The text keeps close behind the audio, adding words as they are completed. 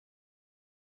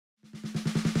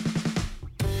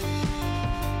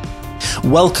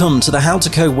Welcome to the How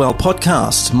to Code Well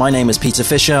podcast. My name is Peter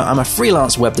Fisher. I'm a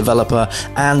freelance web developer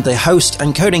and the host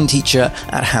and coding teacher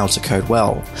at How to Code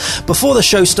Well. Before the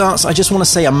show starts, I just want to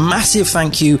say a massive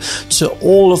thank you to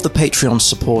all of the Patreon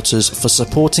supporters for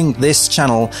supporting this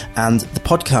channel and the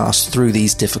podcast through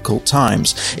these difficult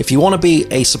times. If you want to be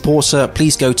a supporter,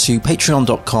 please go to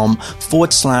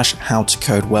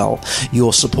patreon.com/howtocodewell.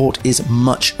 Your support is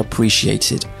much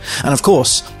appreciated. And of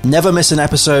course, never miss an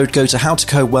episode. Go to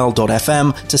howtocodewell.fm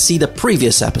to see the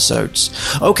previous episodes.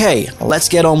 Okay, let's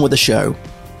get on with the show.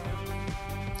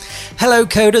 Hello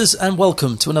coders and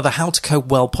welcome to another How to Code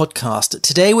Well podcast.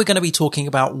 Today we're going to be talking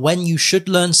about when you should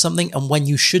learn something and when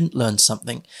you shouldn't learn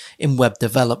something in web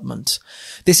development.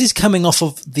 This is coming off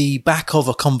of the back of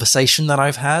a conversation that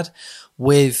I've had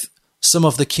with some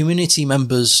of the community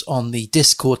members on the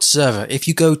Discord server. If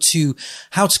you go to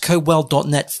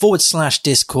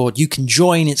howtocodewell.net/Discord, you can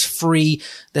join. It's free.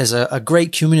 There's a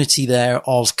great community there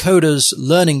of coders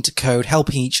learning to code,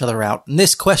 helping each other out. And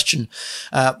this question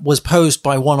was posed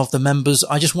by one of the members.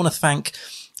 I just want to thank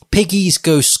Piggies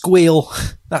Go Squeal.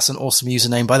 That's an awesome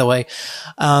username, by the way.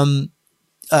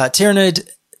 Tyrannid,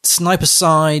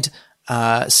 Sniperside,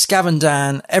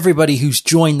 Scavendan, everybody who's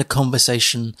joined the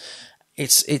conversation.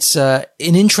 It's an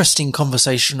interesting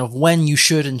conversation of when you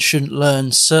should and shouldn't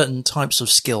learn certain types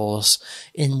of skills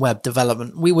in web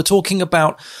development. We were talking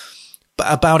about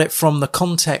it from the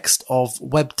context of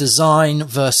web design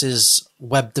versus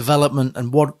web development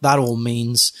and what that all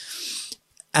means,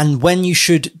 and when you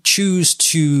should choose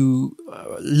to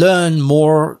learn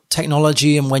more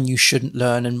technology and when you shouldn't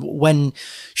learn, and when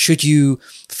should you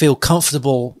feel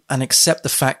comfortable and accept the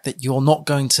fact that you're not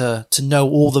going to know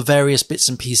all the various bits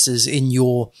and pieces in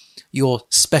your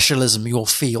specialism, your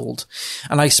field.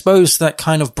 And I suppose that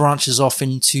kind of branches off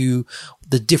into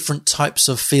the different types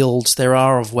of fields there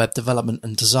are of web development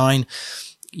and design.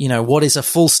 You know, what is a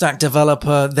full stack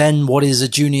developer? Then what is a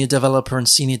junior developer and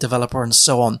senior developer and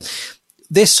so on?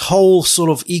 This whole sort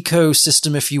of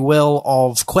ecosystem, if you will,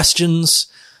 of questions,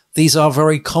 these are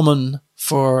very common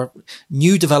for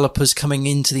new developers coming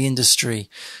into the industry.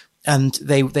 And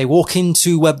they walk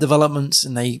into web development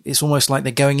and it's almost like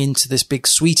they're going into this big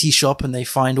sweetie shop and they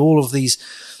find all of these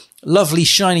lovely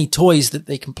shiny toys that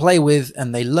they can play with,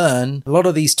 and they learn. A lot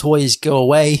of these toys go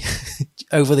away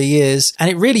over the years, and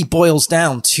it really boils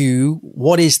down to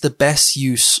what is the best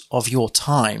use of your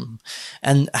time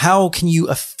and how can you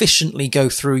efficiently go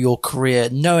through your career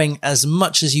knowing as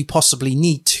much as you possibly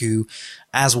need to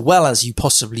as well as you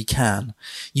possibly can.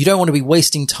 You don't want to be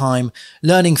wasting time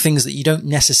learning things that you don't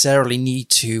necessarily need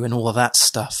to and all of that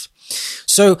stuff.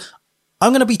 So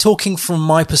I'm going to be talking from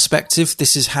my perspective.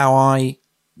 This is how I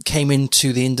came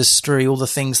into the industry, all the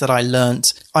things that I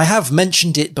learnt. I have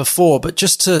mentioned it before, but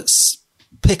just to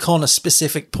pick on a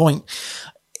specific point,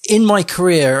 in my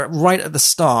career, right at the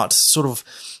start, sort of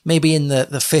maybe in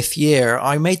the fifth year,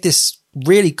 I made this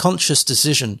really conscious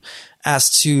decision as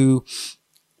to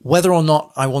whether or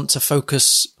not I want to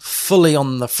focus fully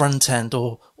on the front end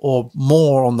or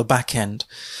more on the back end.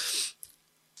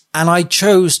 And I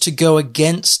chose to go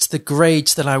against the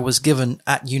grades that I was given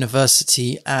at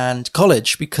university and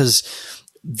college because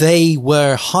they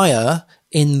were higher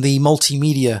in the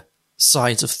multimedia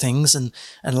sides of things and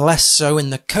less so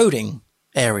in the coding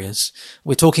areas.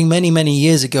 We're talking many, many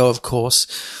years ago, of course.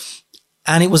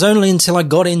 And it was only until I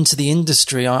got into the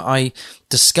industry I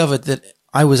discovered that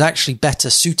I was actually better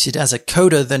suited as a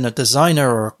coder than a designer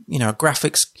or, a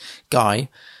graphics guy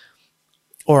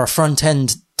or a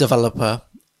front-end developer,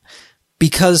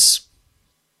 because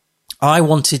I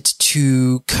wanted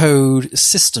to code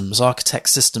systems, architect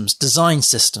systems, design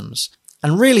systems.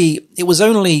 And really, it was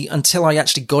only until I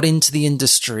actually got into the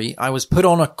industry, I was put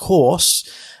on a course,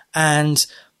 and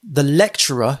the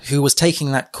lecturer who was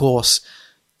taking that course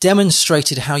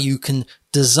demonstrated how you can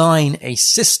design a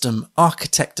system,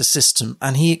 architect a system,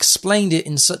 and he explained it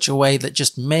in such a way that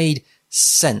just made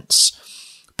sense.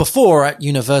 Before at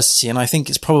university, and I think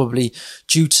it's probably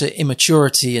due to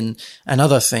immaturity and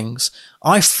other things,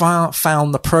 I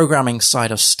found the programming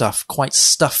side of stuff quite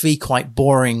stuffy, quite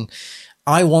boring.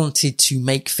 I wanted to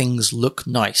make things look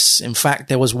nice. In fact,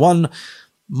 there was one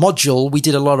module, we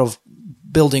did a lot of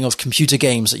building of computer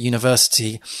games at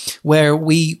university, where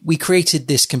we created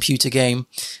this computer game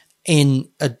in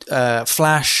a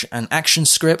Flash and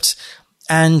ActionScript,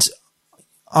 and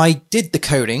I did the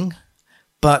coding,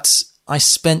 but I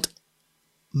spent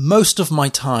most of my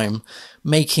time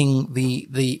making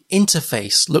the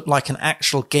interface look like an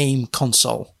actual game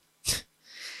console.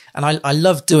 And I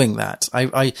love doing that.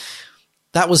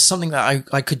 That was something that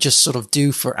I could just sort of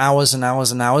do for hours and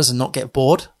hours and hours and not get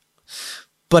bored.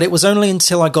 But it was only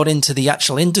until I got into the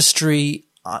actual industry,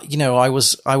 I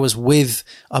was with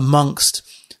amongst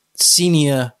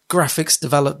senior graphics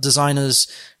designers,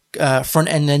 front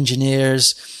end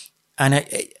engineers, and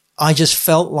I just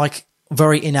felt like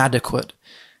very inadequate.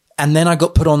 And then I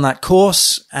got put on that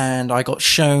course and I got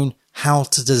shown how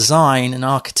to design and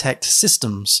architect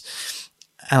systems.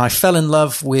 And I fell in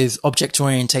love with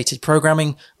object-oriented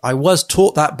programming. I was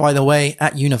taught that, by the way,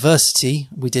 at university.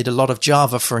 We did a lot of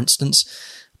Java, for instance,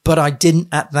 but I didn't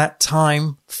at that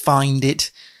time find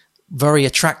it very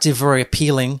attractive, very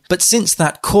appealing. But since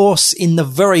that course, in the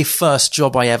very first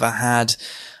job I ever had,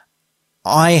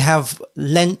 I have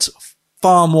lent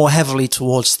far more heavily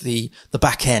towards the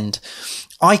back end.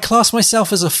 I class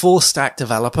myself as a full stack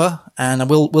developer, and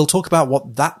we'll talk about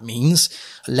what that means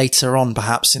later on,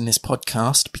 perhaps in this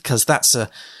podcast, because that's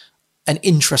an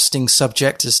interesting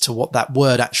subject as to what that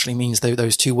word actually means.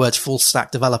 Those two words, full stack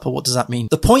developer, what does that mean?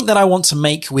 The point that I want to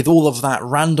make with all of that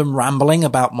random rambling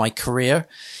about my career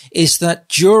is that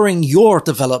during your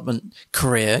development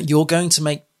career, you're going to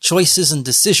make choices and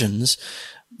decisions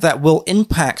that will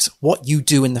impact what you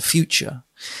do in the future.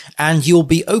 And you'll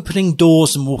be opening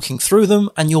doors and walking through them,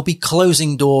 and you'll be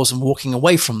closing doors and walking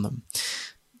away from them.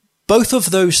 Both of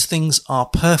those things are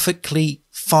perfectly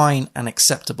fine and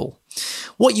acceptable.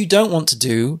 What you don't want to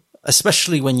do,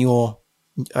 especially when you're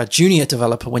a junior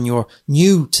developer, when you're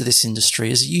new to this industry,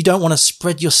 is you don't want to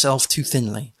spread yourself too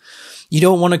thinly. You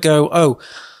don't want to go, oh,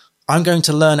 I'm going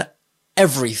to learn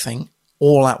everything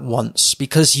all at once,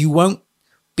 because you won't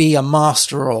be a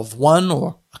master of one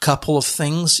or a couple of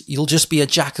things. You'll just be a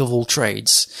jack of all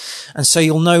trades. And so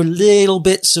you'll know little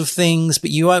bits of things,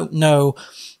 but you won't know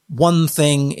one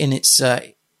thing in its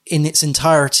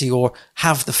entirety, or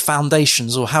have the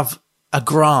foundations, or have a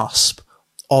grasp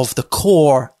of the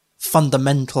core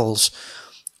fundamentals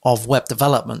of web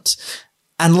development.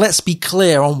 And let's be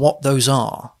clear on what those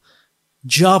are.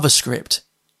 JavaScript,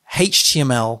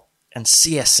 HTML, and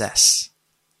CSS.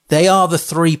 They are the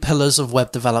three pillars of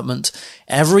web development.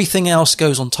 Everything else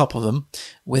goes on top of them.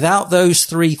 Without those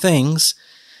three things,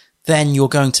 then you're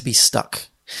going to be stuck.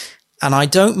 And I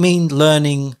don't mean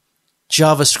learning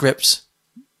JavaScript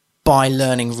by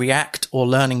learning React or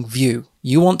learning Vue.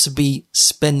 You want to be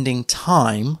spending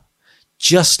time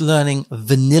just learning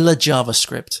vanilla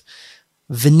JavaScript,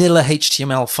 vanilla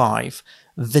HTML5,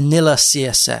 vanilla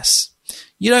CSS.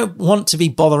 You don't want to be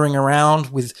bothering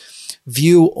around with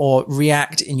Vue or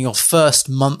React in your first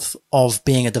month of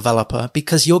being a developer,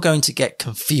 because you're going to get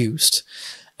confused,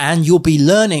 and you'll be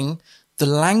learning the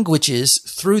languages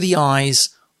through the eyes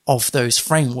of those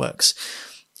frameworks.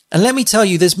 And let me tell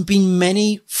you, there's been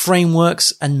many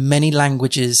frameworks and many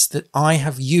languages that I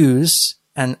have used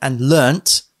and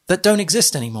learnt that don't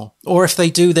exist anymore. Or if they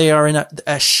do, they are in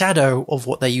a shadow of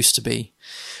what they used to be.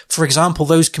 For example,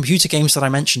 those computer games that I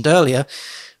mentioned earlier,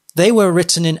 they were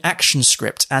written in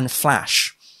ActionScript and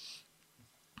Flash.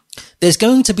 There's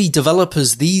going to be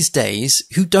developers these days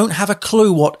who don't have a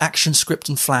clue what ActionScript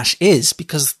and Flash is,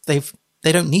 because they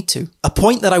don't need to. A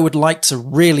point that I would like to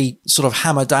really sort of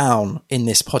hammer down in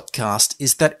this podcast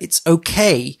is that it's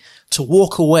okay to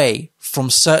walk away from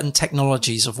certain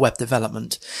technologies of web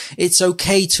development. It's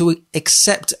okay to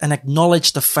accept and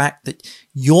acknowledge the fact that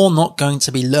you're not going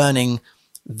to be learning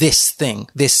this thing,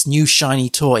 this new shiny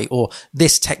toy, or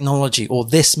this technology, or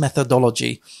this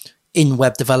methodology in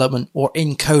web development, or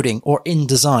in coding, or in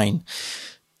design.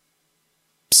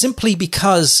 Simply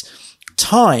because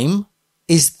time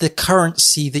is the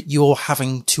currency that you're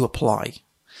having to apply.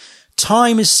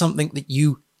 Time is something that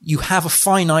you have a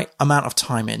finite amount of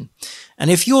time in. And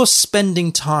if you're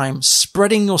spending time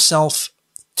spreading yourself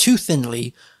too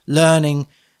thinly, learning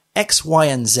X, Y,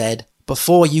 and Z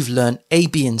before you've learned A,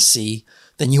 B, and C,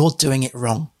 then you're doing it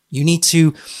wrong. You need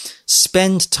to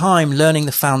spend time learning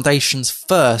the foundations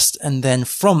first, and then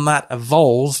from that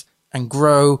evolve and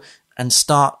grow and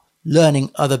start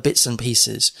learning other bits and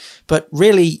pieces. But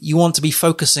really, you want to be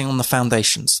focusing on the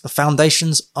foundations. The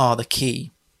foundations are the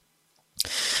key.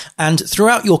 And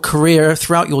throughout your career,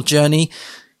 throughout your journey,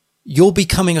 you'll be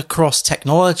coming across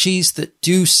technologies that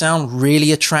do sound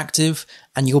really attractive,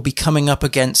 and you'll be coming up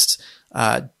against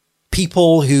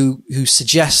people who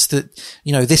suggest that,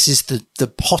 this is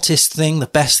the hottest thing, the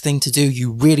best thing to do.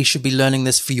 You really should be learning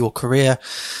this for your career.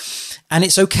 And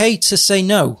it's okay to say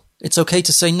no. It's okay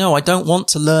to say, no, I don't want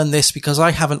to learn this because I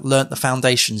haven't learnt the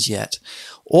foundations yet.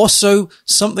 Also,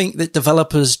 something that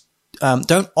developers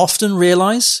don't often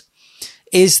realize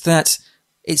is that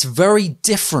it's very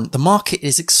different. The market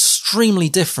is extremely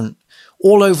different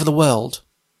all over the world.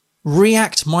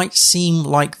 React might seem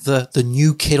like the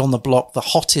new kid on the block, the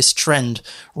hottest trend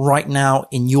right now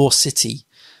in your city.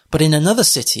 But in another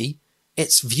city,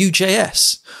 it's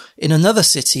Vue.js. In another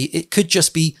city, it could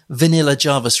just be vanilla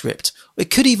JavaScript. It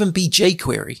could even be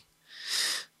jQuery.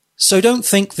 So don't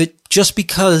think that just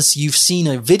because you've seen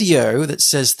a video that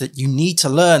says that you need to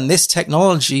learn this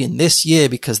technology in this year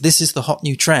because this is the hot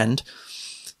new trend.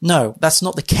 No, that's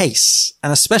not the case.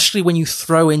 And especially when you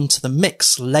throw into the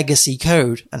mix legacy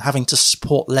code and having to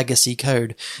support legacy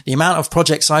code. The amount of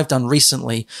projects I've done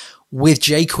recently with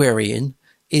jQuery in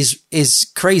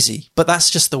is crazy, but that's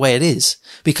just the way it is,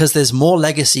 because there's more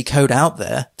legacy code out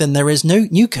there than there is no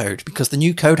new code, because the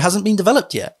new code hasn't been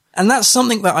developed yet. And that's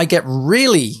something that I get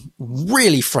really,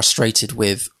 really frustrated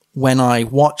with when I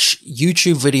watch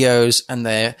YouTube videos and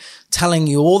they're telling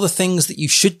you all the things that you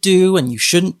should do and you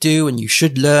shouldn't do and you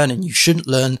should learn and you shouldn't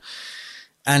learn.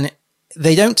 And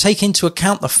they don't take into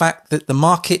account the fact that the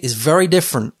market is very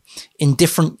different in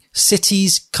different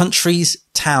cities, countries,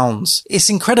 towns. It's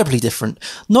incredibly different,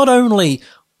 not only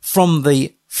from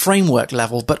the framework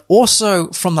level, but also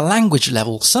from the language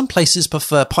level. Some places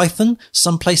prefer Python,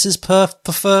 some places prefer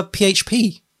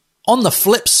PHP. On the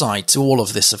flip side to all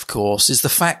of this, of course, is the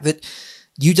fact that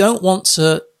you don't want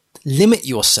to limit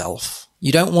yourself.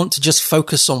 You don't want to just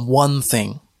focus on one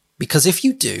thing, because if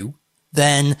you do,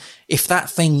 then if that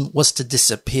thing was to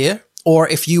disappear, or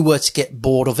if you were to get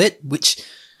bored of it, which,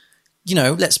 you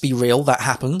know, let's be real, that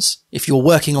happens. If you're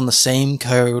working on the same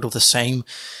code or the same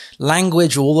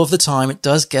language all of the time, it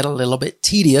does get a little bit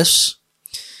tedious.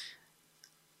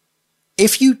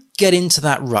 If you get into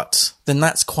that rut, then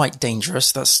that's quite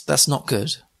dangerous. That's not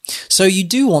good. So you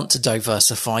do want to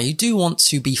diversify. You do want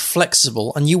to be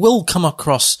flexible, and you will come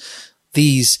across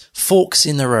these forks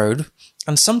in the road.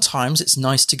 And sometimes it's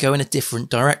nice to go in a different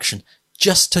direction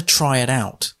just to try it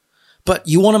out. But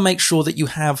you want to make sure that you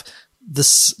have the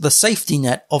safety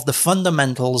net of the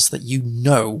fundamentals that you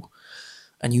know,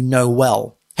 and you know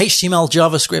well. HTML,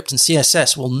 JavaScript, and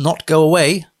CSS will not go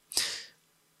away.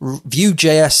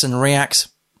 Vue.js and React,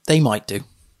 they might do.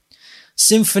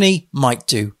 Symfony might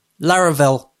do.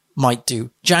 Laravel might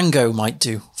do. Django might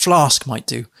do. Flask might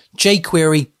do.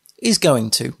 jQuery is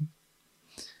going to.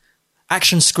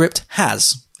 ActionScript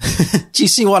has. Do you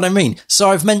see what I mean? So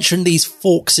I've mentioned these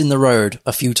forks in the road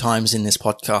a few times in this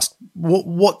podcast.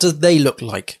 What do they look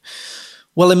like?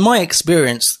 Well, in my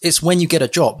experience, it's when you get a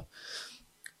job,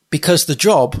 because the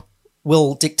job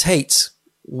will dictate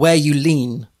where you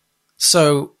lean.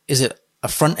 So is it a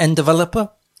front-end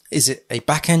developer? Is it a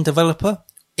back-end developer?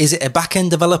 Is it a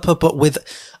back-end developer but with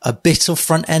a bit of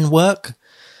front-end work?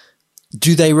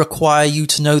 Do they require you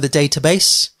to know the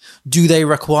database? Do they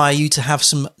require you to have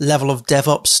some level of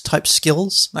DevOps type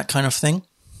skills? That kind of thing.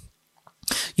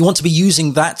 You want to be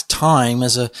using that time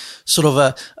as a sort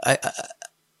of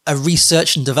a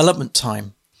research and development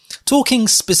time. Talking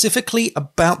specifically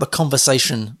about the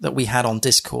conversation that we had on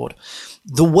Discord,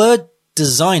 the word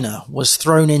designer was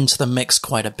thrown into the mix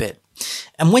quite a bit.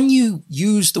 And when you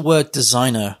use the word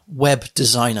designer, web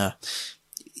designer,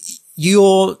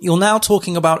 you're now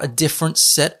talking about a different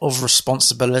set of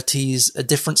responsibilities, a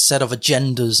different set of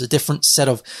agendas, a different set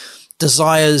of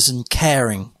desires and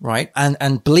caring, right?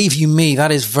 And believe you me,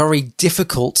 that is very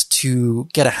difficult to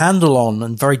get a handle on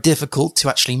and very difficult to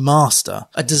actually master.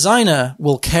 A designer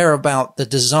will care about the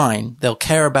design. They'll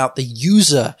care about the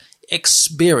user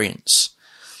experience.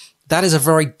 That is a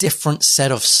very different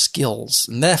set of skills.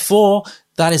 And therefore,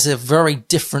 that is a very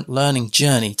different learning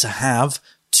journey to have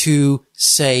to,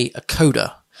 say, a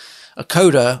coder. A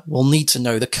coder will need to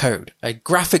know the code. A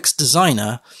graphics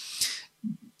designer,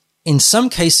 in some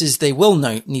cases, they will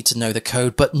need to know the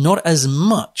code, but not as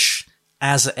much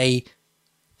as a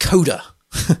coder.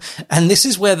 And this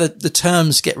is where the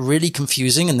terms get really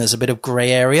confusing and there's a bit of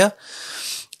gray area.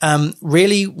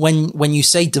 Really, when you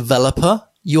say developer,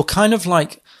 you're kind of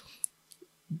like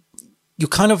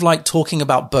talking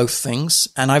about both things.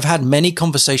 And I've had many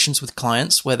conversations with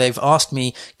clients where they've asked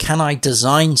me, can I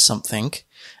design something?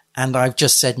 And I've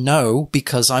just said no,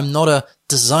 because I'm not a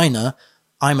designer.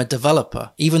 I'm a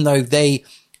developer, even though they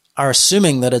are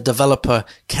assuming that a developer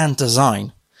can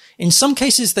design. In some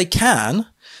cases they can,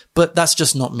 but that's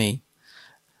just not me.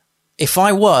 If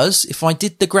I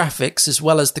did the graphics as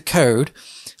well as the code,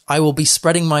 I will be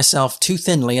spreading myself too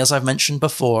thinly, as I've mentioned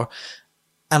before,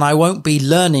 and I won't be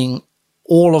learning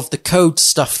all of the code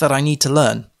stuff that I need to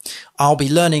learn. I'll be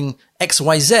learning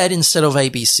XYZ instead of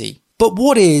ABC. But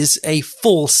what is a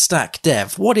full stack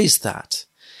dev? What is that?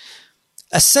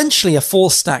 Essentially, a full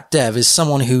stack dev is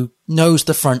someone who knows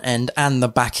the front end and the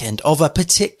back end of a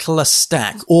particular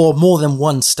stack, or more than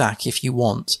one stack if you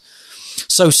want.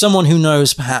 So someone who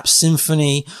knows perhaps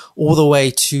Symfony all the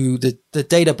way to the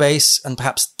database and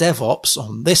perhaps DevOps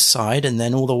on this side, and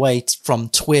then all the way from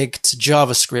Twig to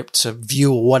JavaScript to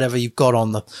Vue or whatever you've got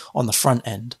on the front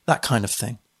end, that kind of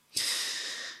thing.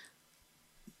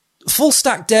 Full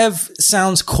stack dev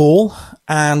sounds cool,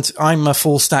 and I'm a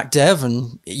full stack dev,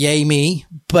 and yay me,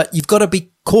 but you've got to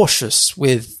be cautious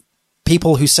with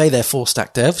people who say they're full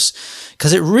stack devs,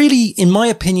 because it really, in my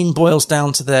opinion, boils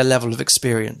down to their level of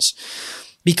experience.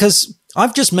 Because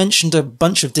I've just mentioned a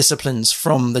bunch of disciplines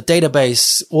from the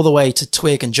database all the way to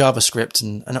Twig and JavaScript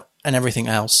and everything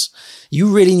else. You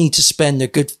really need to spend a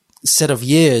good set of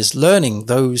years learning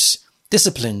those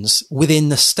disciplines within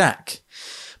the stack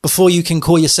before you can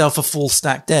call yourself a full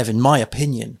stack dev, in my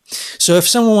opinion. So if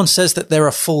someone says that they're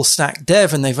a full stack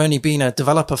dev and they've only been a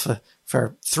developer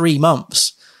for 3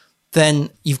 months, then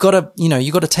you've got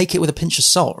to take it with a pinch of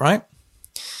salt, right?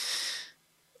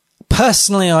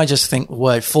 Personally, I just think the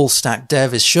word full stack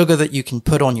dev is sugar that you can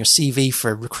put on your CV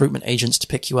for recruitment agents to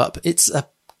pick you up. It's a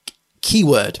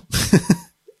keyword,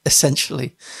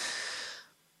 essentially.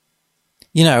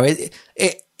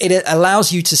 It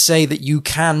allows you to say that you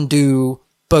can do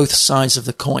both sides of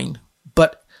the coin.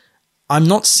 But I'm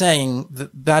not saying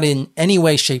that in any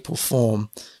way, shape or form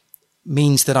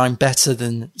means that I'm better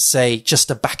than, say,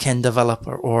 just a back-end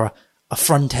developer or a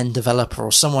front-end developer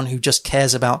or someone who just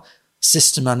cares about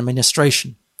system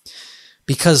administration.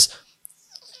 Because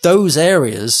those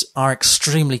areas are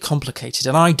extremely complicated,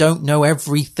 and I don't know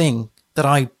everything that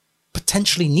I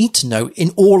potentially need to know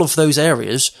in all of those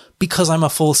areas because I'm a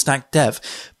full stack dev,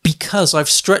 because I've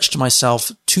stretched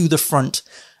myself to the front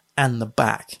and the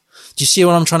back. Do you see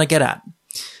what I'm trying to get at?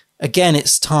 Again,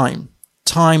 it's time.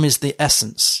 Time is the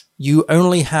essence. You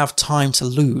only have time to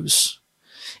lose.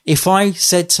 If I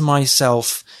said to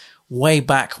myself way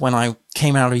back when I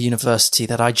came out of university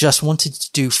that I just wanted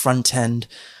to do front end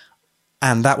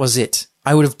and that was it,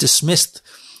 I would have dismissed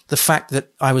the fact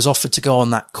that I was offered to go on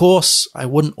that course. I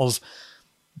wouldn't have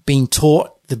been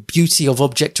taught the beauty of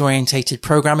object-oriented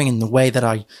programming in the way that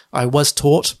I was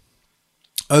taught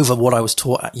over what I was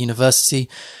taught at university,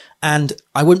 and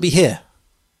I wouldn't be here.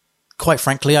 Quite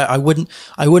frankly, I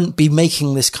wouldn't be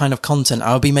making this kind of content.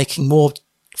 I would be making more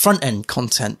front-end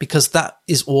content because that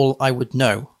is all I would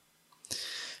know.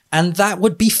 And that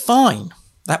would be fine.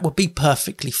 That would be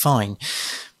perfectly fine.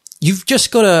 You've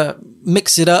just got to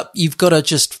mix it up. You've got to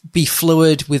just be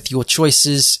fluid with your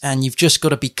choices, and you've just got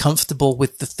to be comfortable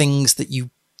with the things that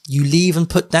you leave and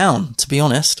put down, to be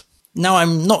honest. Now,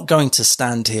 I'm not going to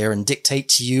stand here and dictate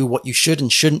to you what you should and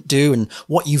shouldn't do and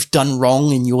what you've done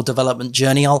wrong in your development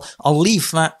journey. I'll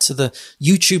leave that to the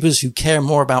YouTubers who care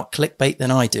more about clickbait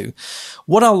than I do.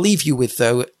 What I'll leave you with,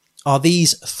 though, are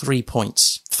these 3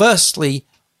 points. Firstly,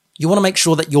 you want to make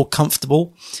sure that you're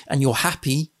comfortable and you're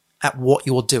happy at what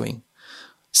you're doing.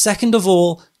 Second of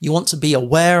all, you want to be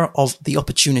aware of the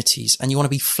opportunities and you want to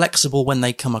be flexible when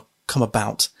they come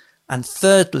about. And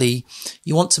thirdly,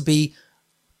 you want to be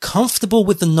comfortable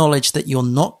with the knowledge that you're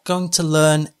not going to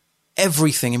learn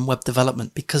everything in web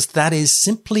development because that is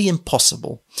simply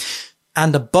impossible.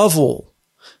 And above all,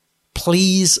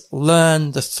 please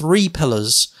learn the 3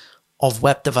 pillars of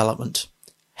web development: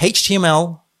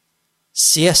 HTML,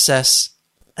 CSS,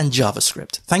 and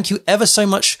JavaScript. Thank you ever so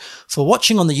much for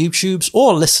watching on the YouTubes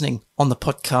or listening on the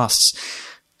podcasts.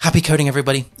 Happy coding,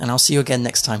 everybody, and I'll see you again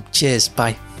next time. Cheers.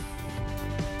 Bye.